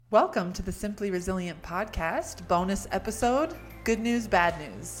Welcome to the Simply Resilient podcast, bonus episode, Good News, Bad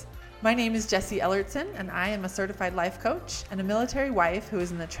News. My name is Jessie Ellertson, and I am a certified life coach and a military wife who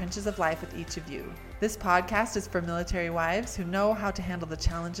is in the trenches of life with each of you. This podcast is for military wives who know how to handle the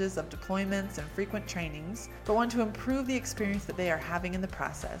challenges of deployments and frequent trainings, but want to improve the experience that they are having in the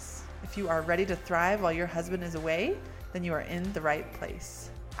process. If you are ready to thrive while your husband is away, then you are in the right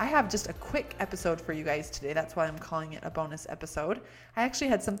place. I have just a quick episode for you guys today. That's why I'm calling it a bonus episode. I actually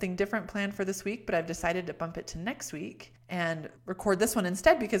had something different planned for this week, but I've decided to bump it to next week and record this one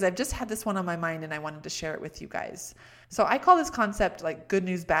instead because I've just had this one on my mind and I wanted to share it with you guys. So I call this concept like good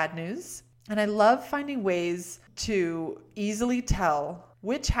news, bad news. And I love finding ways to easily tell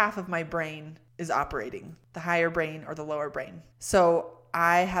which half of my brain is operating, the higher brain or the lower brain. So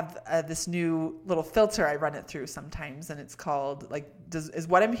I have this new little filter I run it through sometimes, and it's called is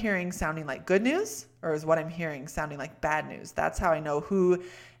what I'm hearing sounding like good news or is what I'm hearing sounding like bad news? That's how I know who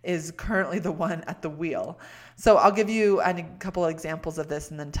is currently the one at the wheel. So I'll give you a couple of examples of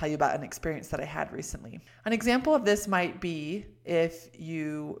this and then tell you about an experience that I had recently. An example of this might be if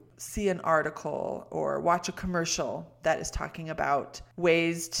you see an article or watch a commercial that is talking about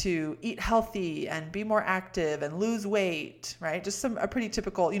ways to eat healthy and be more active and lose weight, right? Just a pretty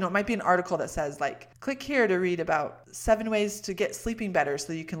typical, it might be an article that says click here to read about 7 ways to get sleeping better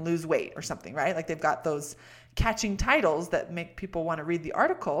so you can lose weight or something, right? Like they've got those catching titles that make people want to read the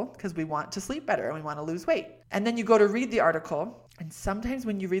article because we want to sleep better and we want to lose weight. And then you go to read the article, and sometimes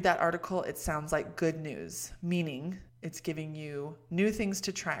when you read that article, it sounds like good news, meaning it's giving you new things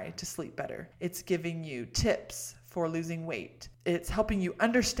to try to sleep better. It's giving you tips for losing weight. It's helping you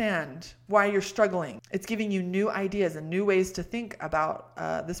understand why you're struggling. It's giving you new ideas and new ways to think about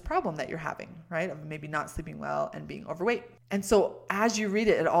this problem that you're having, right? Of maybe not sleeping well and being overweight. And so as you read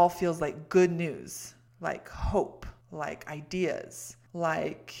it, it all feels like good news, like hope, like ideas,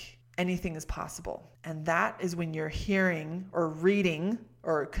 like anything is possible. And that is when you're hearing or reading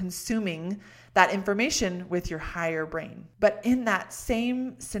or consuming that information with your higher brain. But in that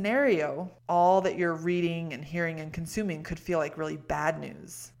same scenario, all that you're reading and hearing and consuming could feel like really bad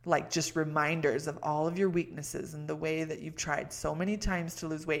news, like just reminders of all of your weaknesses and the way that you've tried so many times to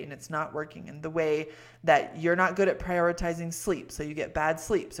lose weight and it's not working, and the way that you're not good at prioritizing sleep, so you get bad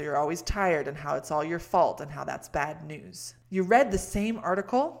sleep, so you're always tired, and how it's all your fault and how that's bad news. You read the same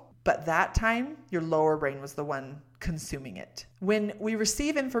article, but that time your lower brain was the one consuming it. When we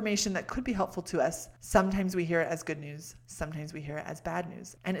receive information that could be helpful to us, sometimes we hear it as good news, sometimes we hear it as bad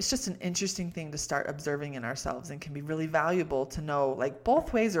news. And it's just an interesting thing to start observing in ourselves and can be really valuable to know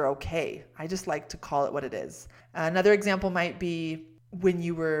both ways are okay. I just like to call it what it is. Another example might be when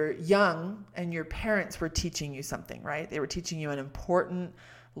you were young and your parents were teaching you something, right? They were teaching you an important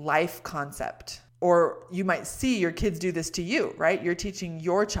life concept. Or you might see your kids do this to you, right? You're teaching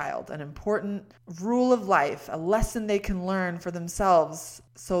your child an important rule of life, a lesson they can learn for themselves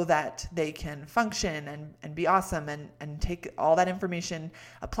so that they can function and be awesome and take all that information,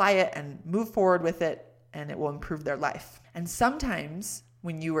 apply it and move forward with it, and it will improve their life. And sometimes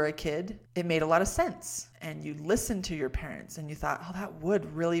when you were a kid, it made a lot of sense and you listened to your parents and you thought, oh, that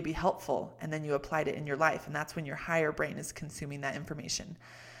would really be helpful. And then you applied it in your life, and that's when your higher brain is consuming that information.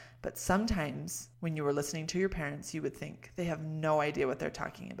 But sometimes when you were listening to your parents, you would think they have no idea what they're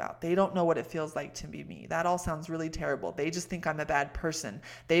talking about. They don't know what it feels like to be me. That all sounds really terrible. They just think I'm a bad person.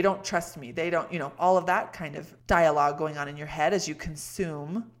 They don't trust me. They don't, all of that kind of dialogue going on in your head as you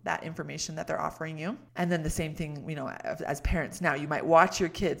consume that information that they're offering you. And then the same thing, as parents now, you might watch your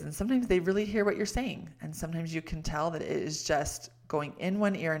kids and sometimes they really hear what you're saying. And sometimes you can tell that it is just going in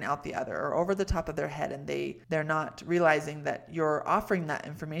one ear and out the other, or over the top of their head, and they're not realizing that you're offering that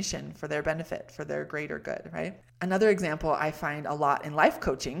information for their benefit, for their greater good, right? Another example I find a lot in life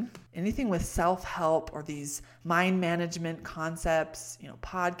coaching, anything with self-help or these mind management concepts,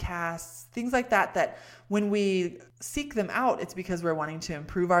 podcasts, things like that when we seek them out, it's because we're wanting to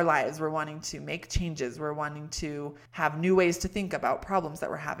improve our lives, we're wanting to make changes, we're wanting to have new ways to think about problems that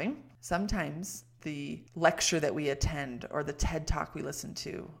we're having. Sometimes the lecture that we attend or the TED Talk we listen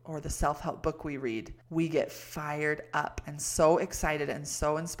to or the self-help book we read, we get fired up and so excited and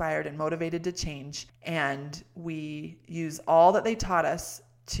so inspired and motivated to change. And we use all that they taught us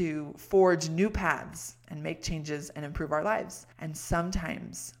to forge new paths and make changes and improve our lives. And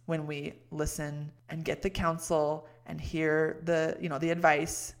sometimes when we listen and get the counsel and hear the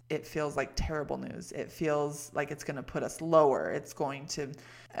advice, it feels like terrible news. It feels like it's going to put us lower. It's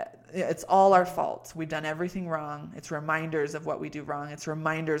all our fault. We've done everything wrong. It's reminders of what we do wrong. It's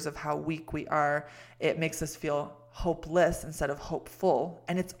reminders of how weak we are. It makes us feel hopeless instead of hopeful.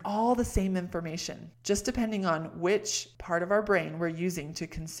 And it's all the same information. Just depending on which part of our brain we're using to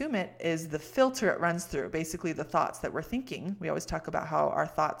consume it is the filter it runs through. Basically, the thoughts that we're thinking. We always talk about how our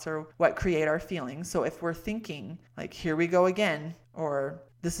thoughts are what create our feelings. So if we're thinking like, here we go again, or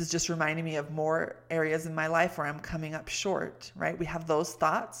this is just reminding me of more areas in my life where I'm coming up short, right? We have those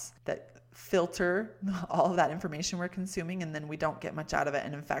thoughts that filter all of that information we're consuming, and then we don't get much out of it.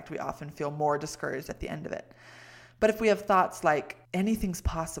 And in fact, we often feel more discouraged at the end of it. But if we have thoughts like anything's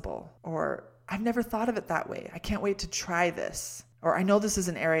possible, or I've never thought of it that way, I can't wait to try this, or I know this is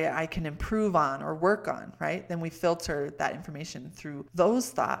an area I can improve on or work on, right? Then we filter that information through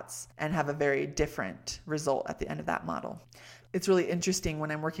those thoughts and have a very different result at the end of that model. It's really interesting when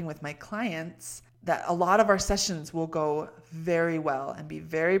I'm working with my clients that a lot of our sessions will go very well and be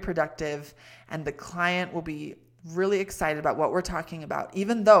very productive, and the client will be really excited about what we're talking about,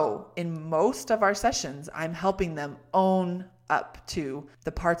 even though in most of our sessions, I'm helping them own up to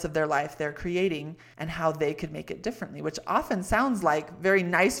the parts of their life they're creating and how they could make it differently, which often sounds like very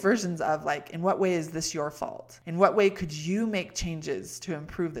nice versions of like, in what way is this your fault? In what way could you make changes to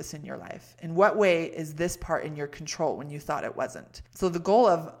improve this in your life? In what way is this part in your control when you thought it wasn't? So the goal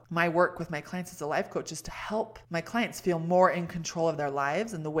of my work with my clients as a life coach is to help my clients feel more in control of their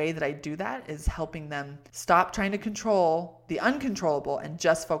lives. And the way that I do that is helping them stop trying to control the uncontrollable and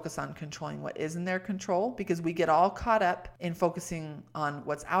just focus on controlling what is in their control, because we get all caught up in focusing on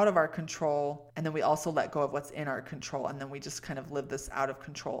what's out of our control, and then we also let go of what's in our control, and then we just kind of live this out of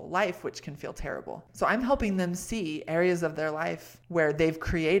control life, which can feel terrible. So I'm helping them see areas of their life where they've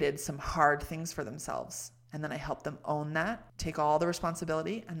created some hard things for themselves. And then I help them own that, take all the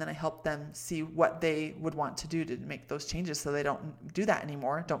responsibility, and then I help them see what they would want to do to make those changes so they don't do that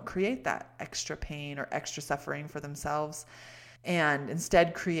anymore, don't create that extra pain or extra suffering for themselves, and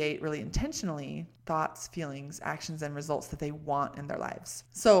instead create really intentionally thoughts, feelings, actions, and results that they want in their lives.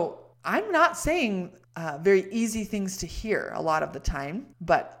 So I'm not saying very easy things to hear a lot of the time,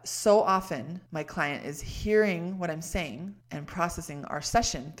 but so often my client is hearing what I'm saying and processing our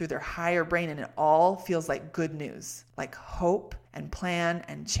session through their higher brain, and it all feels like good news, like hope and plan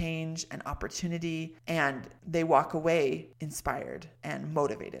and change and opportunity, and they walk away inspired and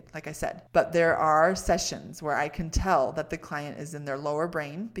motivated, like I said. But there are sessions where I can tell that the client is in their lower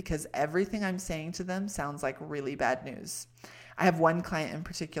brain because everything I'm saying to them sounds like really bad news. I have one client in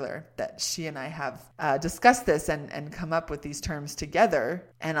particular that she and I have discussed this and come up with these terms together.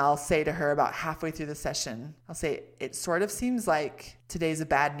 And I'll say to her about halfway through the session, I'll say, it sort of seems like today's a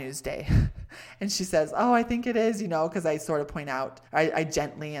bad news day. And she says, oh, I think it is, because I sort of point out, I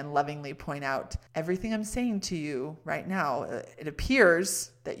gently and lovingly point out everything I'm saying to you right now. It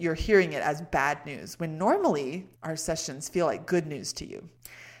appears that you're hearing it as bad news when normally our sessions feel like good news to you.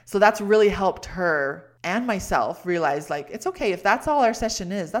 So that's really helped her and myself realize, like, it's okay. If that's all our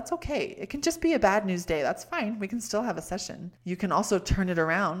session is, that's okay. It can just be a bad news day. That's fine. We can still have a session. You can also turn it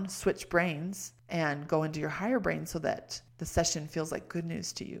around, switch brains, and go into your higher brain so that the session feels like good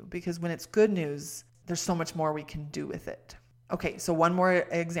news to you. Because when it's good news, there's so much more we can do with it. Okay, so one more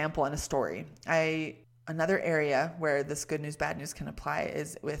example and a story. Another area where this good news, bad news can apply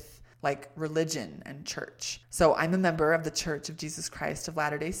is with like religion and church. So I'm a member of the Church of Jesus Christ of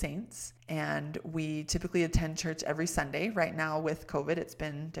Latter-day Saints, and we typically attend church every Sunday. Right now with COVID, it's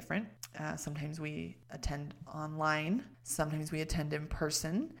been different. Sometimes we attend online. Sometimes we attend in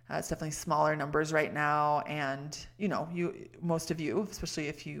person. It's definitely smaller numbers right now. And, most of you, especially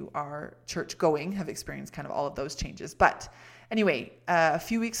if you are church going, have experienced kind of all of those changes. But anyway, a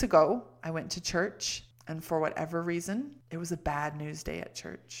few weeks ago, I went to church, and for whatever reason, it was a bad news day at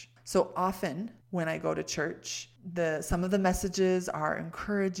church. So often when I go to church, some of the messages are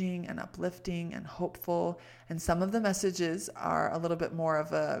encouraging and uplifting and hopeful. And some of the messages are a little bit more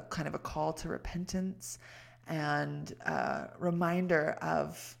of a kind of a call to repentance and a reminder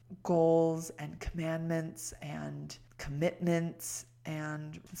of goals and commandments and commitments.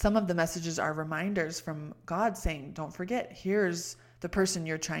 And some of the messages are reminders from God saying, don't forget, here's the person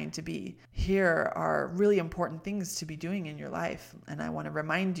you're trying to be. Here are really important things to be doing in your life. And I want to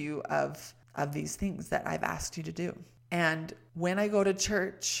remind you of these things that I've asked you to do. And when I go to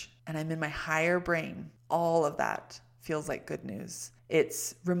church and I'm in my higher brain, all of that feels like good news.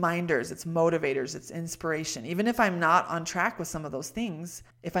 It's reminders, it's motivators, it's inspiration. Even if I'm not on track with some of those things,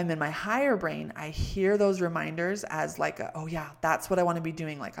 if I'm in my higher brain, I hear those reminders as like, oh yeah, that's what I want to be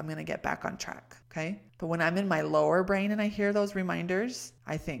doing. Like I'm going to get back on track. Okay. But when I'm in my lower brain and I hear those reminders,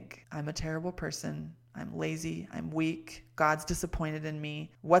 I think I'm a terrible person. I'm lazy. I'm weak. God's disappointed in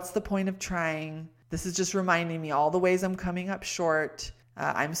me. What's the point of trying? This is just reminding me all the ways I'm coming up short.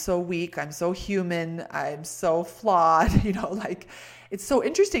 I'm so weak. I'm so human. I'm so flawed. It's so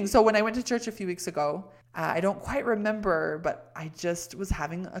interesting. So when I went to church a few weeks ago, I don't quite remember, but I just was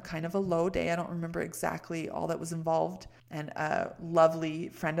having a kind of a low day. I don't remember exactly all that was involved. And a lovely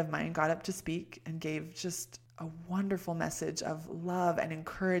friend of mine got up to speak and gave just a wonderful message of love and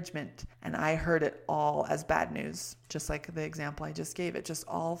encouragement. And I heard it all as bad news, just like the example I just gave. It just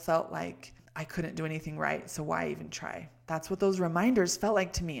all felt like I couldn't do anything right, so why even try? That's what those reminders felt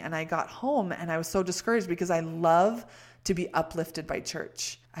like to me. And I got home and I was so discouraged because I love to be uplifted by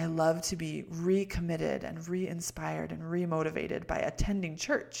church. I love to be recommitted and re-inspired and re-motivated by attending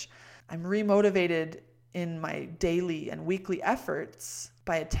church. I'm re-motivated in my daily and weekly efforts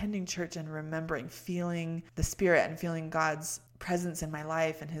by attending church and remembering, feeling the Spirit and feeling God's presence in my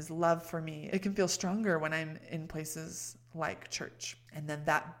life and His love for me. It can feel stronger when I'm in places like church. And then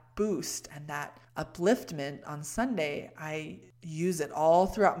that boost and that upliftment on Sunday, I use it all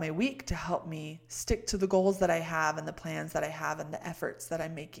throughout my week to help me stick to the goals that I have and the plans that I have and the efforts that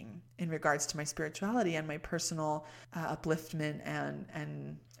I'm making in regards to my spirituality and my personal upliftment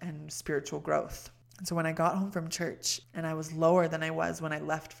and spiritual growth. And so when I got home from church and I was lower than I was when I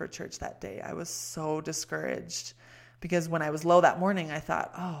left for church that day, I was so discouraged because when I was low that morning, I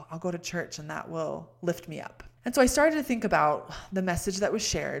thought, I'll go to church and that will lift me up. And so I started to think about the message that was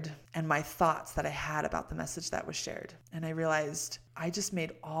shared and my thoughts that I had about the message that was shared. And I realized I just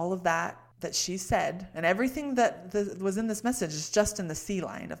made all of that she said, and everything that was in this message is just in the C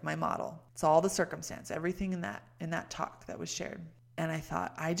line of my model. It's all the circumstance, everything in that talk that was shared. And I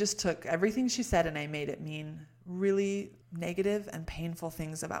thought, I just took everything she said and I made it mean really negative and painful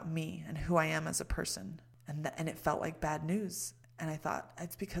things about me and who I am as a person. And it felt like bad news. And I thought,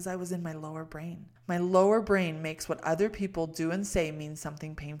 it's because I was in my lower brain. My lower brain makes what other people do and say mean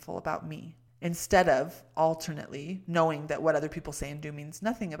something painful about me, instead of alternately knowing that what other people say and do means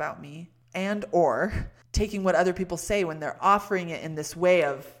nothing about me, and or taking what other people say when they're offering it in this way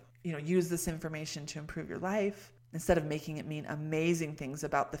of, use this information to improve your life, instead of making it mean amazing things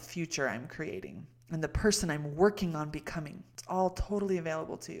about the future I'm creating and the person I'm working on becoming. It's all totally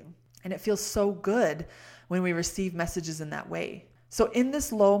available to you. And it feels so good when we receive messages in that way. So in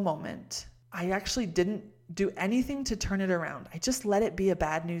this low moment, I actually didn't do anything to turn it around. I just let it be a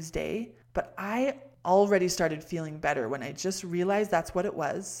bad news day, but I already started feeling better when I just realized that's what it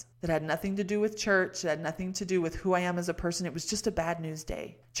was. That had nothing to do with church. It had nothing to do with who I am as a person. It was just a bad news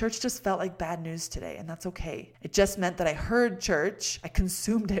day. Church just felt like bad news today, and that's okay. It just meant that I heard church, I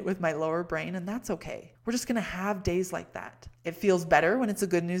consumed it with my lower brain, and that's okay. We're just going to have days like that. It feels better when it's a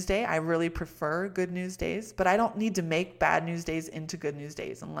good news day. I really prefer good news days, but I don't need to make bad news days into good news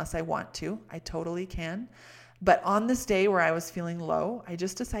days unless I want to. I totally can. But on this day where I was feeling low, I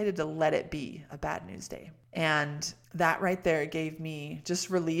just decided to let it be a bad news day. And that right there gave me just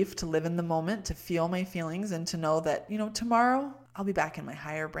relief to live in the moment, to feel my feelings and to know that, tomorrow I'll be back in my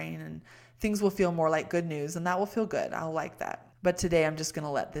higher brain and things will feel more like good news and that will feel good. I'll like that. But today I'm just going to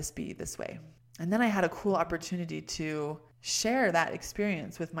let this be this way. And then I had a cool opportunity to share that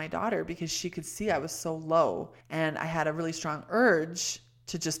experience with my daughter because she could see I was so low and I had a really strong urge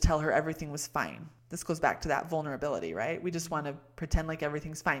to just tell her everything was fine. This goes back to that vulnerability, right? We just want to pretend like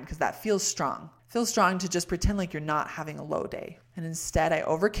everything's fine because that feels strong. It feels strong to just pretend like you're not having a low day. And instead, I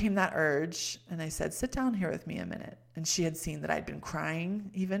overcame that urge and I said, sit down here with me a minute. And she had seen that I'd been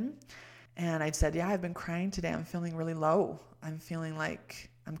crying even. And I'd said, yeah, I've been crying today. I'm feeling really low. I'm feeling like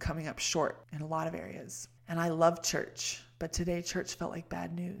I'm coming up short in a lot of areas. And I love church, but today church felt like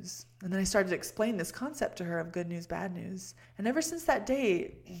bad news. And then I started to explain this concept to her of good news, bad news. And ever since that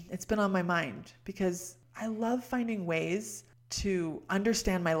day, it's been on my mind because I love finding ways to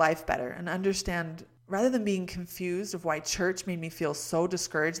understand my life better and understand, rather than being confused of why church made me feel so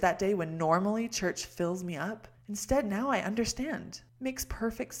discouraged that day when normally church fills me up. Instead, now I understand. It makes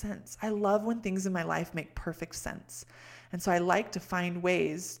perfect sense. I love when things in my life make perfect sense. And so I like to find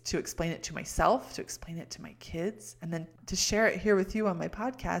ways to explain it to myself, to explain it to my kids, and then to share it here with you on my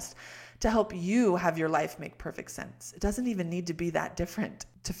podcast to help you have your life make perfect sense. It doesn't even need to be that different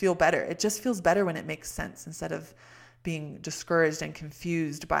to feel better. It just feels better when it makes sense instead of being discouraged and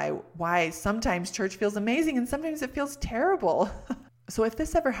confused by why sometimes church feels amazing and sometimes it feels terrible. So if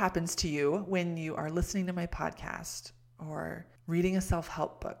this ever happens to you when you are listening to my podcast or reading a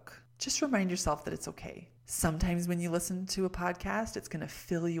self-help book, just remind yourself that it's okay. Sometimes when you listen to a podcast, it's going to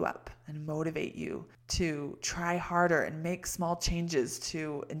fill you up and motivate you to try harder and make small changes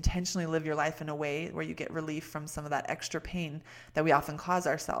to intentionally live your life in a way where you get relief from some of that extra pain that we often cause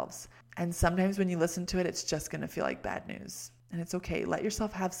ourselves. And sometimes when you listen to it, it's just going to feel like bad news. And it's okay. Let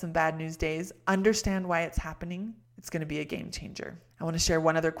yourself have some bad news days. Understand why it's happening. It's going to be a game changer. I want to share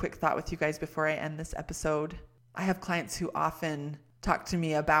one other quick thought with you guys before I end this episode. I have clients who often talk to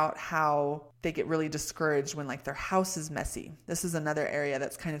me about how they get really discouraged when like their house is messy. This is another area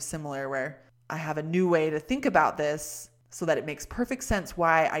that's kind of similar where I have a new way to think about this so that it makes perfect sense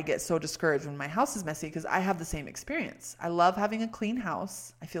why I get so discouraged when my house is messy, because I have the same experience. I love having a clean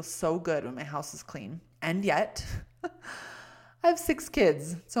house. I feel so good when my house is clean. And yet, I have 6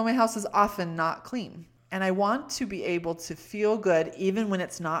 kids, so my house is often not clean. And I want to be able to feel good even when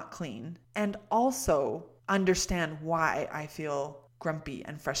it's not clean, and also understand why I feel grumpy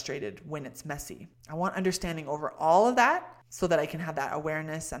and frustrated when it's messy. I want understanding over all of that so that I can have that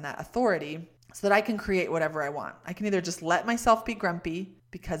awareness and that authority so that I can create whatever I want. I can either just let myself be grumpy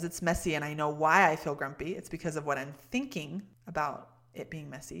because it's messy and I know why I feel grumpy. It's because of what I'm thinking about it being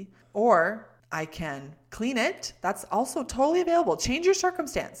messy. Or I can clean it. That's also totally available. Change your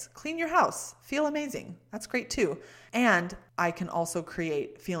circumstance. Clean your house. Feel amazing. That's great too. And I can also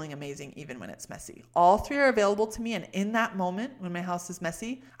create feeling amazing even when it's messy. All 3 are available to me. And in that moment when my house is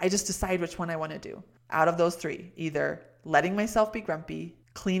messy, I just decide which one I want to do out of those 3. Either letting myself be grumpy,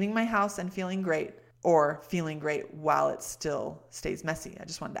 cleaning my house and feeling great, or feeling great while it still stays messy. I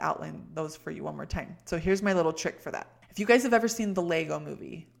just wanted to outline those for you one more time. So here's my little trick for that. If you guys have ever seen the Lego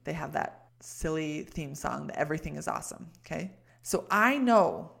movie, they have that silly theme song, the Everything is Awesome. Okay. So I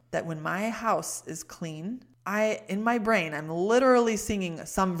know that when my house is clean, in my brain, I'm literally singing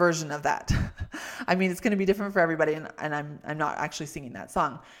some version of that. I mean, it's going to be different for everybody, and I'm not actually singing that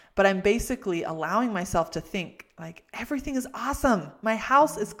song, but I'm basically allowing myself to think like everything is awesome. My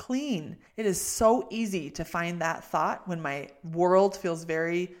house is clean. It is so easy to find that thought when my world feels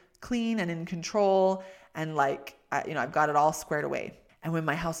very clean and in control, and like I've got it all squared away. And when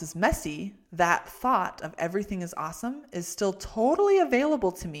my house is messy, that thought of everything is awesome is still totally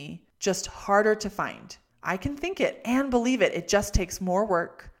available to me, just harder to find. I can think it and believe it. It just takes more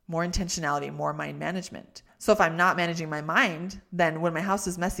work, more intentionality, more mind management. So if I'm not managing my mind, then when my house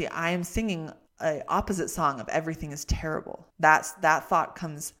is messy, I am singing an opposite song of everything is terrible. That thought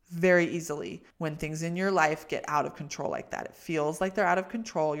comes very easily when things in your life get out of control like that. It feels like they're out of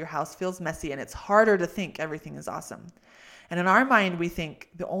control. Your house feels messy, and it's harder to think everything is awesome. And in our mind, we think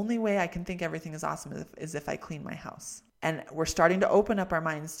the only way I can think everything is awesome is if I clean my house. And we're starting to open up our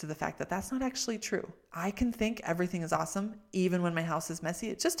minds to the fact that that's not actually true. I can think everything is awesome even when my house is messy.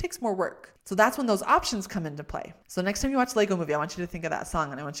 It just takes more work. So that's when those options come into play. So next time you watch Lego Movie, I want you to think of that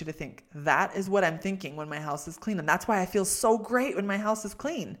song, and I want you to think, that is what I'm thinking when my house is clean. And that's why I feel so great when my house is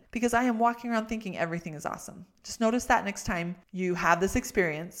clean, because I am walking around thinking everything is awesome. Just notice that next time you have this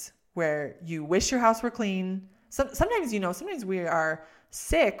experience where you wish your house were clean. Sometimes we are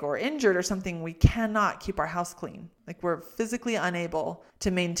sick or injured or something, we cannot keep our house clean. Like we're physically unable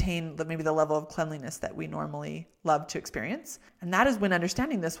to maintain maybe the level of cleanliness that we normally love to experience. And that is when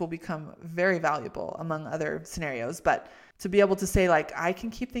understanding this will become very valuable among other scenarios. But to be able to say like, I can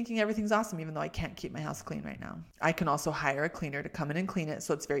keep thinking everything's awesome even though I can't keep my house clean right now. I can also hire a cleaner to come in and clean it.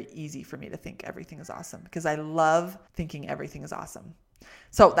 So it's very easy for me to think everything is awesome because I love thinking everything is awesome.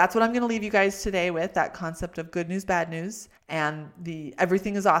 So that's what I'm going to leave you guys today with, that concept of good news, bad news, and the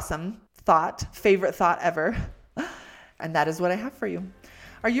everything is awesome favorite thought ever. And that is what I have for you.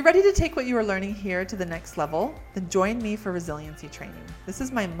 Are you ready to take what you are learning here to the next level? Then join me for resiliency training. This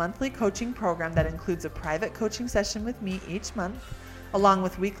is my monthly coaching program that includes a private coaching session with me each month, along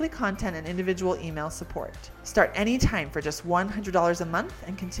with weekly content and individual email support. Start anytime for just $100 a month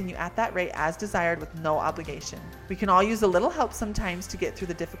and continue at that rate as desired with no obligation. We can all use a little help sometimes to get through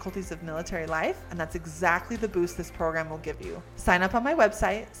the difficulties of military life, and that's exactly the boost this program will give you. Sign up on my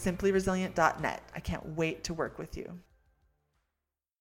website, simplyresilient.net. I can't wait to work with you.